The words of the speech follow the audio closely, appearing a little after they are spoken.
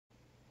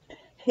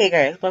Hey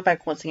guys, welcome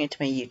back once again to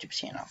my YouTube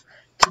channel.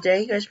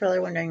 Today, you guys are probably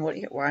wondering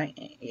why,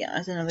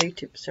 it's another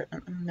YouTube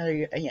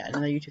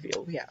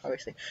video. Yeah,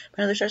 obviously,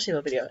 another Star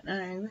Stable video.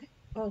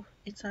 Oh,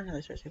 it's not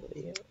another Star Stable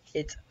video.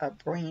 It's a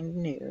brand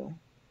new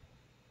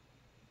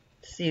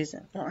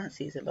season. Well, not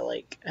season, but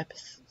like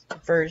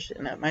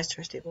version of my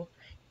Star Stable,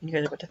 and you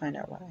guys are about to find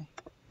out why.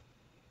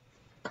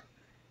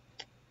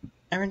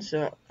 I'm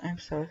so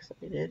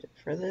excited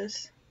for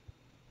this.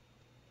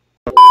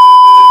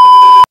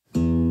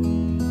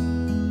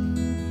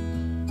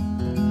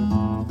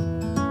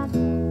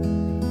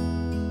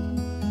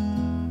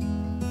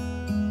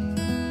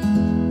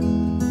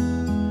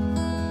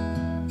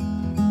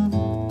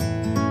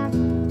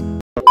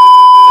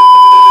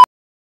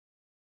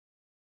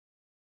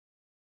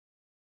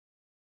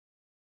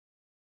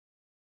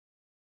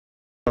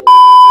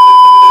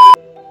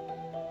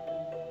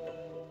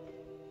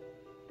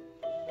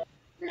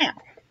 Now,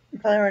 I'm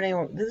probably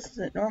wondering, this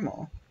isn't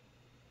normal.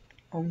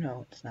 Oh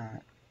no, it's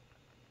not.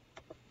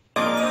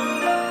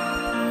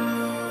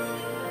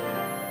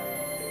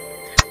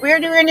 We are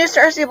doing new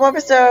Star Stable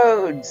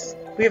episodes!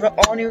 We have an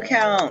all new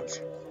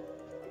account!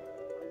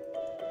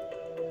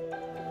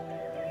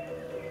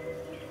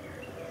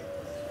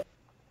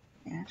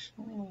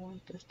 Actually, I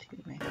want this to be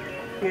made.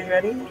 You guys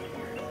ready?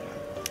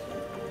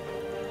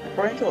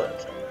 According to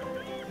it.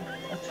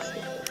 Let's just see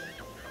this.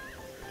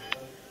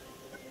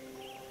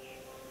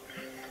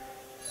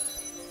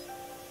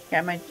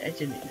 Yeah,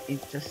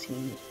 it just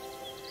seemed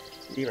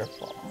zero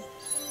flaw.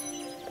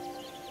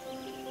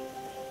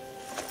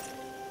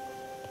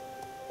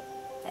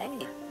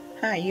 Hey.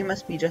 Hi, you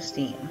must be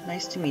Justine.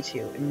 Nice to meet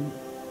you,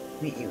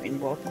 and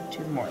welcome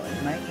to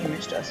Moorland. My name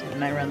is Justin,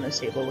 and I run the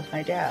stable with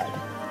my dad.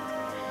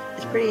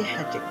 It's pretty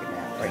hectic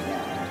right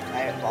now. I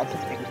have lots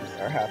of things that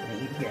are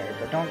happening here,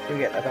 but don't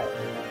forget about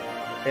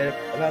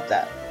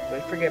that.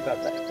 But forget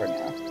about that for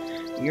now.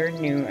 You're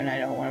new, and I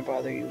don't want to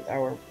bother you with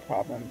our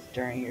problems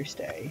during your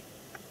stay.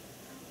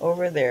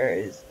 Over there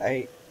is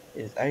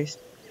Ice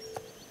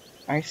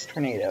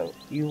Tornado.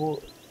 Who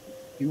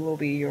will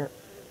be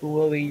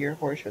your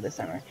horse for the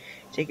summer.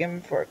 Take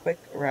him for a quick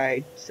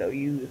ride so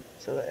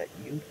that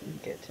you can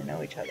get to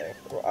know each other.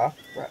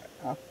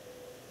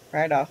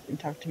 Ride off and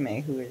talk to May,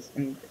 who is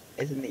in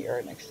the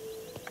yard next.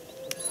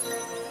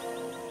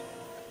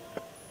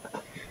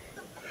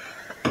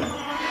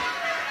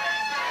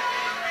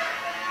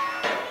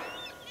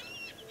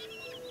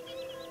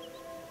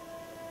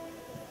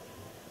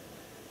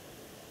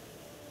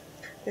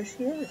 There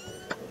she is.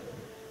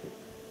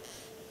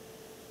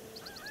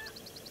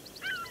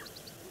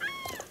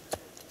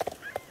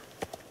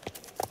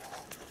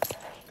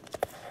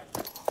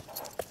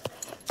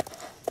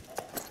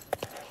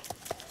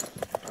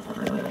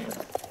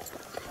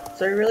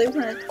 So I really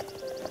wanted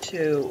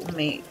to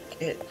make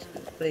it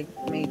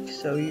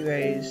so you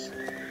guys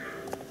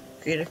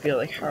get to feel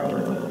like how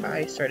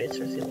I started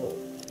Star Stable.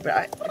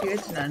 But if you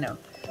guys did not know,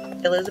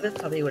 Elizabeth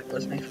Hollywood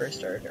was my first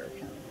starter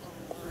account.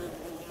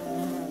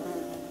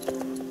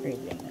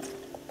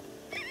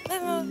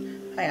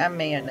 Hi, I'm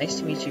Maya. Nice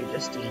to meet you,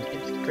 Justine.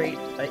 It's great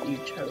that you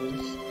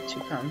chose to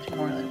come to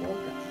Moorland.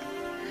 Welcome.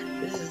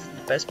 This is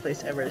the best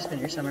place ever to spend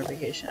your summer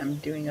vacation. I'm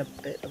doing a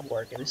bit of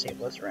work in the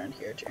stables around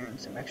here to earn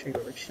some extra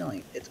over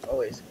chilling. It's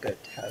always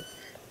good to have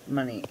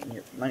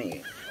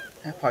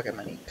have pocket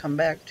money. Come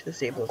back to the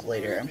stables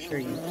later. I'm sure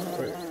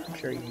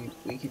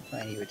we can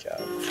find you a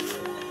job.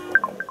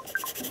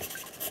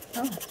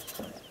 Oh.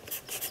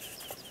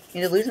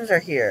 The illusions are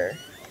here.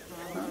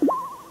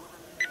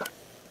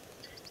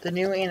 The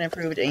new and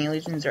improved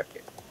illusions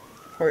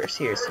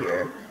horse is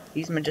here.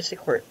 These majestic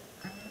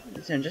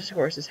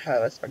horses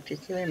have a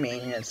spectacular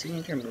mane and a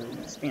signature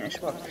move, the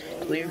Spanish walk.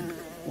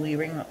 Will you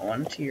bring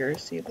one to your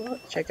stable?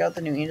 Check out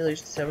the new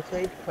Andalusian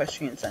Saddleclade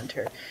Equestrian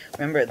Center.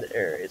 Remember that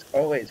there is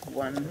always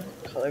one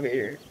color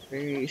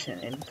variation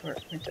in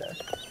Port Quinta.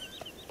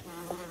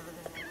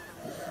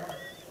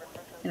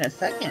 In a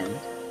second.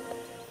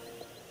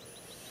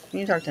 You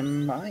need to talk to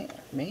my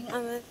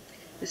man.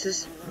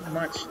 There's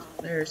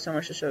so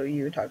much to show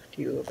you and talk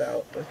to you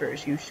about, but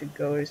first you should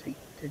go to speak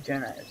to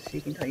Jenna so she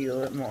can tell you a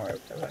little bit more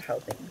about how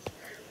things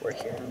work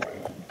here in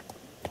Moorland.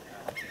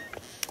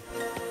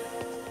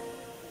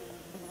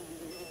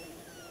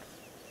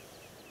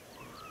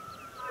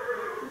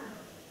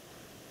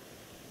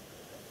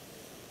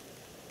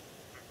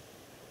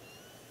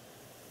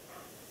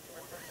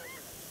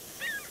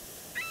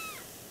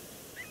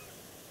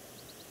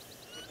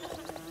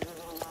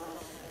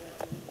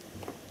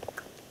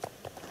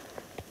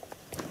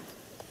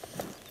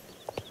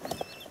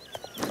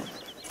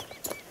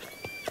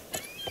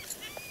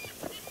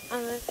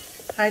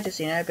 Hi,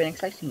 Justina. I've been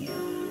expecting you.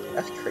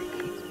 That's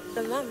creepy.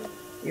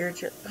 You're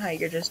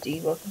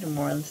Justine. Welcome to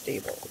Moorland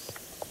Stables.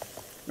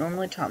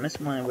 Normally, Thomas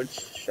Moorland would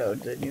show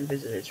the new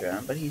visitors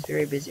around, but he's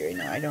very busy right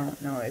now. I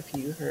don't know if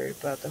you heard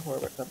about the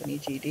horrible company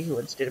GD who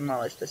wants to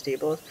demolish the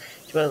stables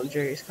to build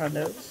luxurious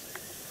condos.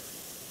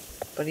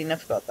 But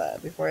enough about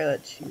that. Before I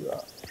let you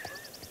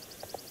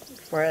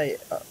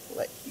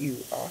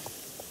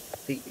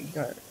off,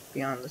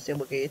 beyond the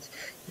stable gates.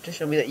 You have to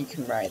show me that you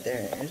can ride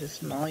there. There's a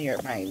small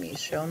yard behind me.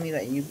 Show me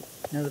that you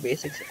know the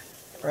basics.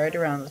 Ride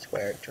around the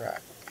square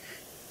track.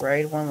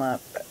 Ride one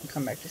lap and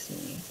come back to see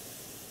me.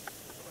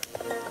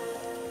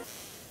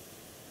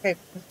 Okay,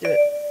 let's do it.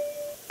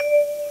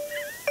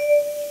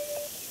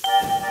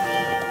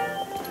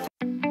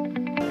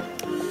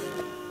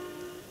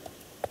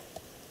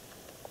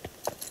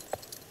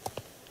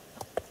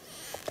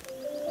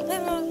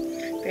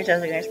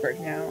 Fantastic, nice work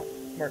now.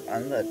 Work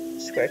on the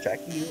square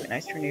track. You and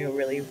Ice Tornado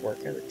really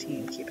work as a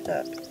team. Keep it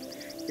up.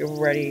 You're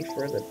ready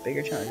for the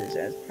bigger challenges.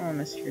 As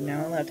promised, you're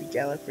now allowed to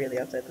gallop freely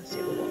outside the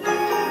stable wall.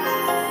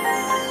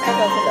 How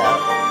about that?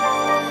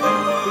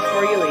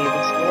 Before you leave,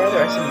 explore the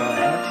rest of Moreland.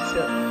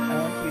 I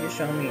want you to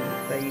show me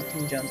that you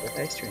can jump with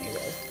Ice Tornado.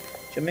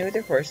 Jumping with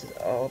your horse is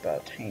all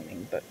about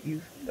timing, but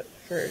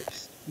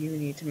first, you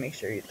need to make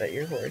sure that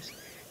your horse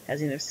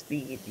has enough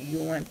speed. You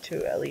want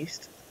to at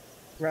least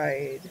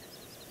ride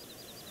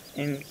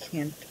in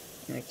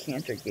a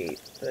canter gait,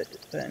 but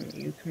then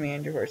you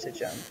command your horse to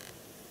jump.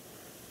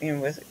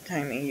 And with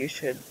timing, you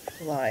should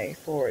fly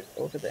forward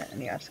over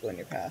any obstacle in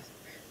your path.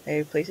 I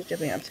have placed a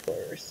jumping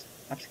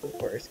obstacle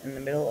course in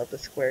the middle of the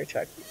square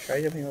track.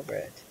 Try jumping over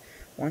it.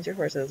 Once your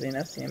horse has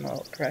enough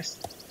stamina, press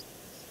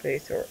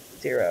space or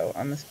 0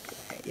 on the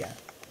yeah.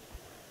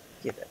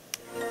 Give it.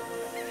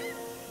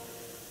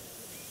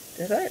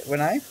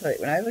 When I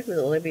looked with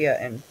Olivia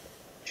and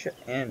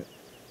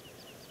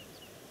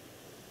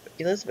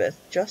Elizabeth,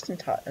 Justin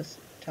taught us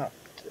how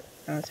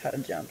to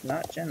jump,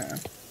 not Jenna.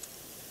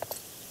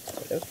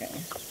 But okay.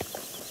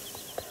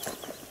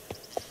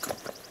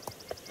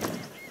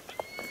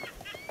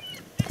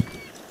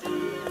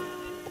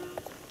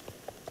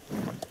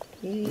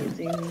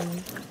 Easy.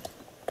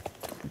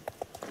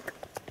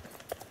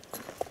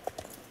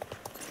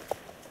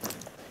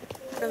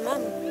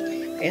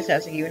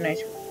 Fantastic, you and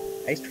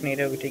Ice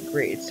Tornado did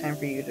great. It's time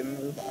for you to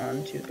move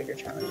on to bigger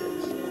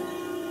challenges.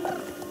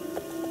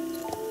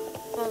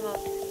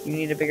 You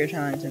need a bigger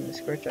challenge in the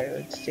square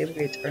track. The stable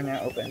gates are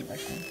now open.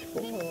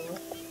 Cool.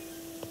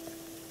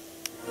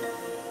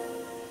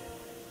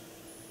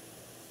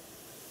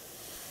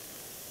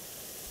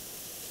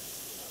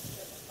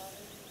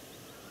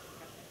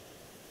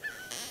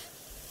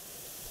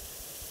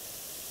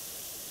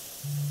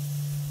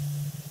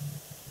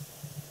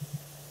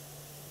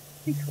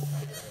 Pretty cool.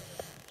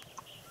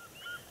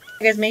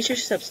 You guys, make sure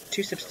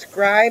to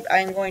subscribe.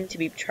 I'm going to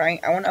be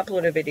trying. I want to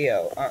upload a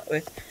video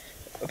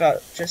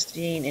about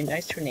Justine and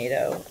Ice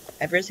Tornado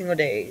every single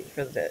day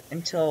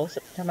until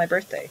my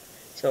birthday.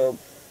 So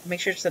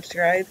make sure to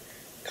subscribe.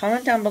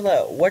 Comment down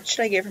below, what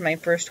should I get for my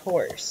first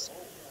horse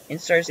in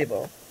Star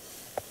Stable?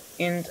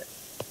 And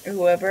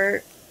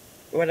whatever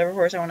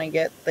horse I want to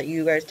get that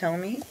you guys tell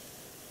me,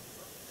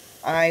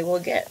 I will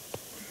get.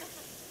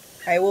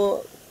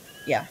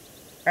 Yeah.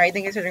 Alright,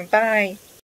 thank you for watching. Bye!